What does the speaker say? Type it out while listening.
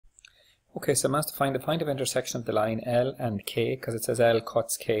Okay, so I'm asked to find the point of intersection of the line L and K, because it says L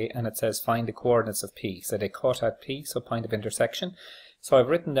cuts K and it says find the coordinates of P. So they cut at P, so point of intersection. So I've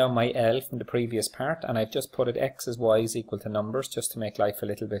written down my L from the previous part and I've just put it x's, y's equal to numbers just to make life a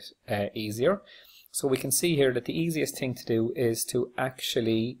little bit easier. So we can see here that the easiest thing to do is to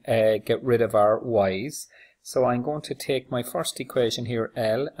actually get rid of our y's. So I'm going to take my first equation here,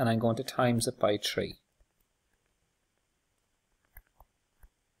 L, and I'm going to times it by 3.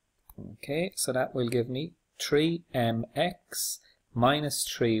 Okay, so that will give me 3mx minus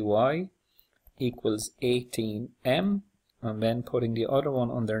 3y equals 18m, and then putting the other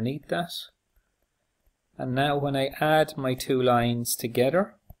one underneath that. And now when I add my two lines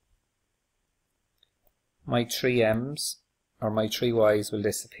together, my 3m's or my 3y's will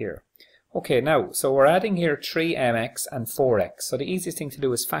disappear. Okay, now, so we're adding here 3mx and 4x. So the easiest thing to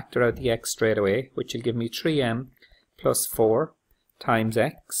do is factor out the x straight away, which will give me 3m plus 4 times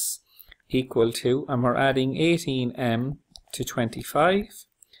x equal to, and we're adding 18m to 25.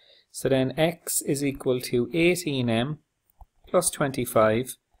 So then x is equal to 18m plus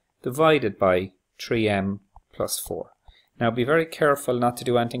 25 divided by 3m plus 4. Now be very careful not to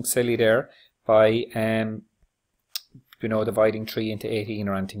do anything silly there by dividing 3 into 18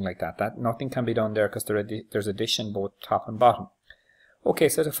 or anything like that. Nothing can be done there because there's addition both top and bottom. Okay,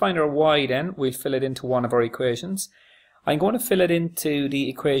 so to find our y then, we'll fill it into one of our equations. I'm going to fill it into the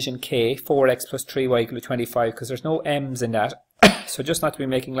equation k, 4x plus 3y equal to 25, because there's no m's in that, so just not to be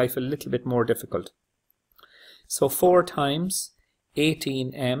making life a little bit more difficult. So 4 times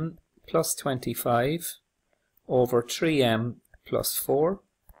 18m plus 25 over 3m plus 4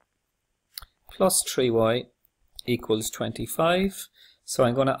 plus 3y equals 25. So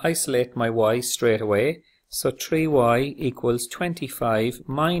I'm going to isolate my y straight away. So 3y equals 25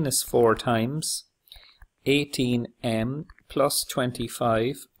 minus 4 times 18m plus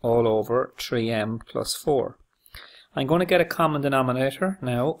 25 all over 3m plus 4. I'm going to get a common denominator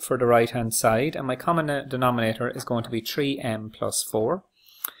now for the right hand side, and my common denominator is going to be 3m plus 4.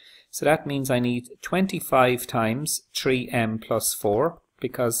 So that means I need 25 times 3m plus 4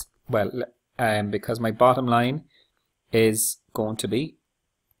 because my bottom line is going to be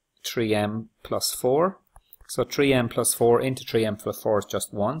 3m plus 4. So 3m plus 4 into 3m plus 4 is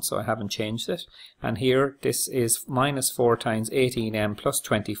just 1, so I haven't changed it. And here this is minus 4 times 18m plus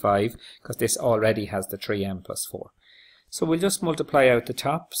 25, because this already has the 3m plus 4. So we'll just multiply out the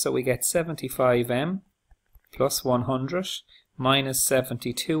top, so we get 75m plus 100 minus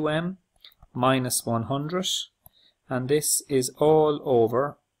 72m minus 100, and this is all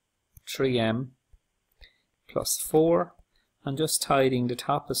over 3m plus 4. And just tidying the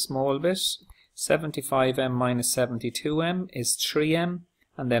top a small bit, 75m minus 72m is 3m,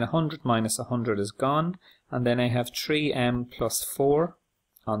 and then 100 minus 100 is gone, and then I have 3m plus 4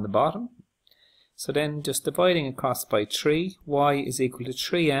 on the bottom. So then just dividing across by 3, y is equal to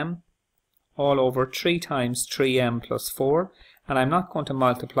 3m all over 3 times 3m plus 4, and I'm not going to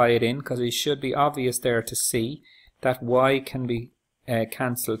multiply it in because it should be obvious there to see that y can be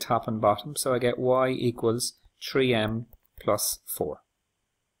cancelled top and bottom, so I get y equals 3m plus 4.